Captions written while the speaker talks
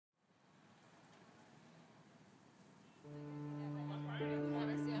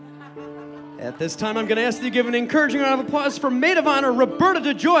At this time, I'm going to ask that you give an encouraging round of applause for Maid of Honor, Roberta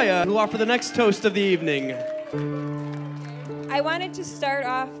DeGioia, who will offer the next toast of the evening. I wanted to start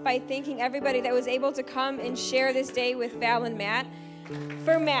off by thanking everybody that was able to come and share this day with Val and Matt.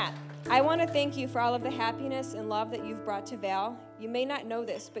 For Matt, I want to thank you for all of the happiness and love that you've brought to Val. You may not know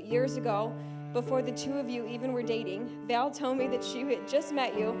this, but years ago, before the two of you even were dating, Val told me that she had just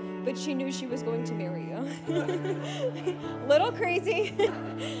met you, but she knew she was going to marry you. Little crazy.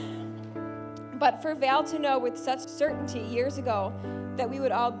 But for Val to know with such certainty years ago that we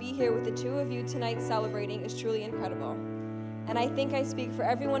would all be here with the two of you tonight celebrating is truly incredible. And I think I speak for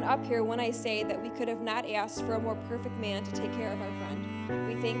everyone up here when I say that we could have not asked for a more perfect man to take care of our friend.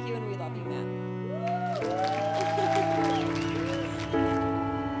 We thank you and we love you, Matt.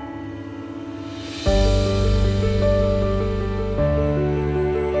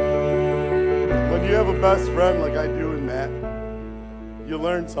 When you have a best friend like I do in Matt, you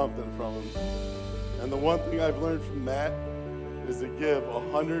learn something from him. And the one thing I've learned from Matt is to give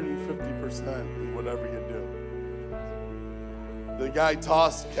 150% in whatever you do. The guy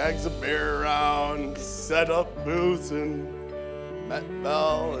tossed kegs of beer around, set up booths, and met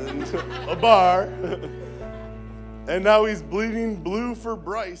Bell and a bar. And now he's bleeding blue for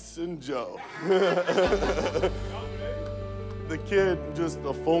Bryce and Joe. The kid, just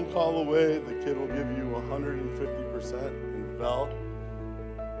a phone call away, the kid will give you 150%. And Val,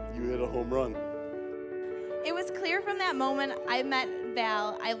 you hit a home run. It was clear from that moment I met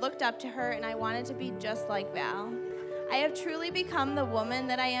Val, I looked up to her and I wanted to be just like Val. I have truly become the woman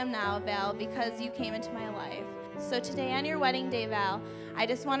that I am now, Val, because you came into my life. So today on your wedding day, Val, I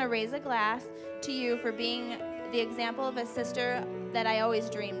just want to raise a glass to you for being the example of a sister that I always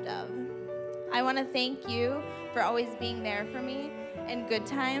dreamed of. I want to thank you for always being there for me in good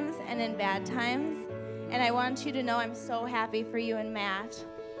times and in bad times. And I want you to know I'm so happy for you and Matt.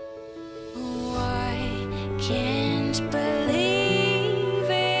 Oh, I can't believe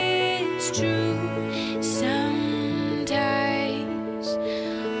it's true sometimes.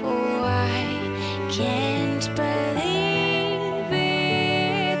 Oh, I can't believe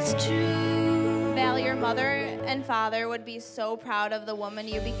it's true. Val, your mother and father would be so proud of the woman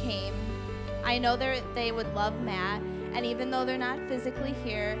you became. I know they would love Matt, and even though they're not physically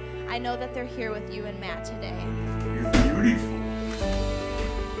here, I know that they're here with you and Matt today. You're beautiful.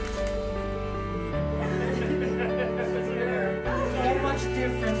 So much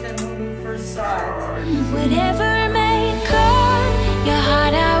different than when we first saw it. Whatever may come, your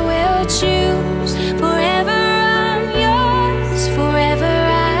heart I will choose. Forever I'm yours, forever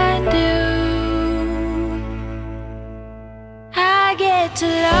I do. I get to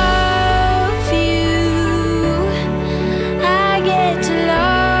love you. I get to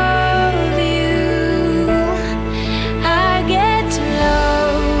love you. I get to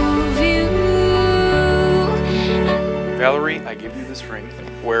love you. Valerie, I give you this ring.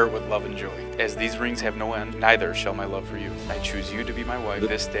 Wear it with love and joy. As these rings have no end, neither shall my love for you. I choose you to be my wife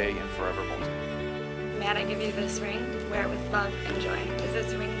this day and forevermore. Matt, I give you this ring. Wear it with love and joy. As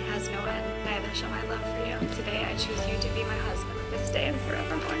this ring has no end, neither shall my love for you. Today I choose you to be my husband this day and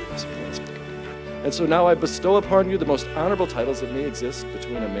forevermore. And so now I bestow upon you the most honorable titles that may exist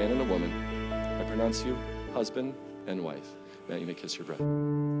between a man and a woman. I pronounce you husband and wife. Matt, you may kiss your bride.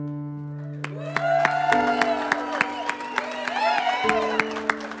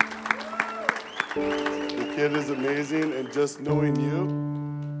 The kid is amazing, and just knowing you,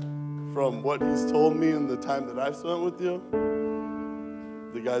 from what he's told me and the time that I've spent with you,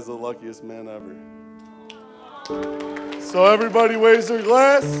 the guy's the luckiest man ever. So everybody raise their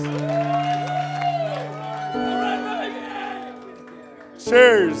glass.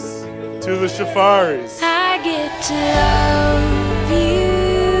 Cheers to the Shafaris. I get to love you.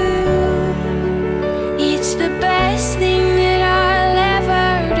 It's the best thing that I'll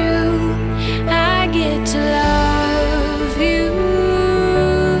ever do. I get to love you.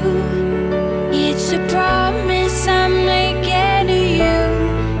 It's a promise I'm making to you.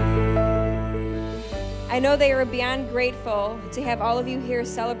 I know they are beyond grateful to have all of you here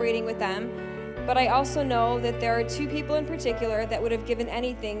celebrating with them, but I also know that there are two people in particular that would have given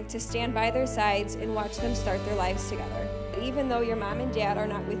anything to stand by their sides and watch them start their lives together. Even though your mom and dad are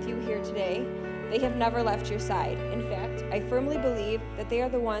not with you here today, they have never left your side. In fact, I firmly believe that they are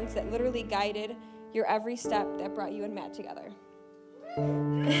the ones that literally guided your every step that brought you and Matt together.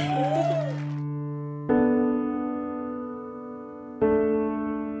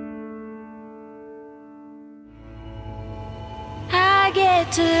 I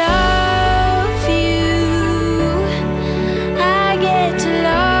get to love you. I get to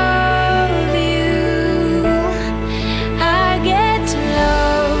love you. I get to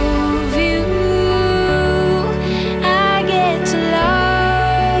love you.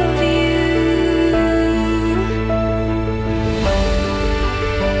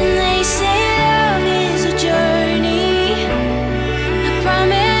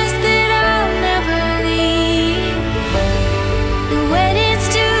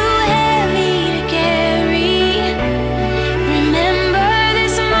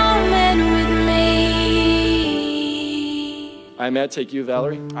 Matt, take you,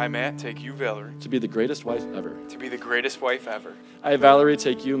 Valerie, I, Matt, take you, Valerie, to be the greatest wife ever. to be the greatest wife ever. I, Valerie,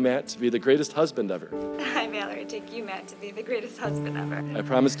 take you, Matt, to be the greatest husband ever. I, Valerie, take you, Matt, to be the greatest husband ever. I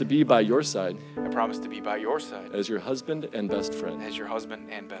promise to be by your side I promise to be by your side as your husband and best friend. as your husband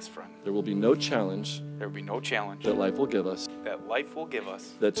and best friend. There will be no challenge There will be no challenge that life will give us that life will give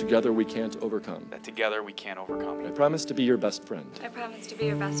us that together we can't overcome. that together we can't overcome. I promise to be your best friend, I promise to be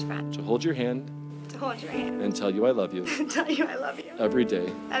your best friend, to hold your hand to hold your hand, and tell you I love you and tell you I love you every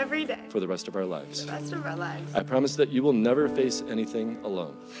day every day for the rest of our lives. the rest of our lives. I promise that you will never face anything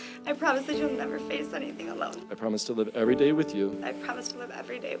alone. I promise that you'll never face anything alone. I promise to live every day with you I promise to live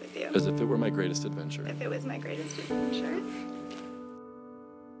every day with you as if it were my greatest adventure. if it was my greatest adventure.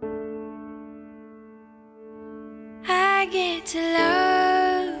 I get to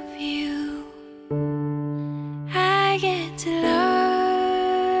love you. I get to love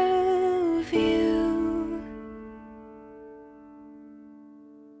you.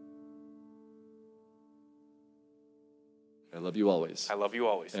 I love you always, I love you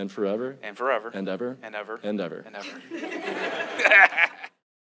always and forever, and forever and ever, and ever and ever. and ever.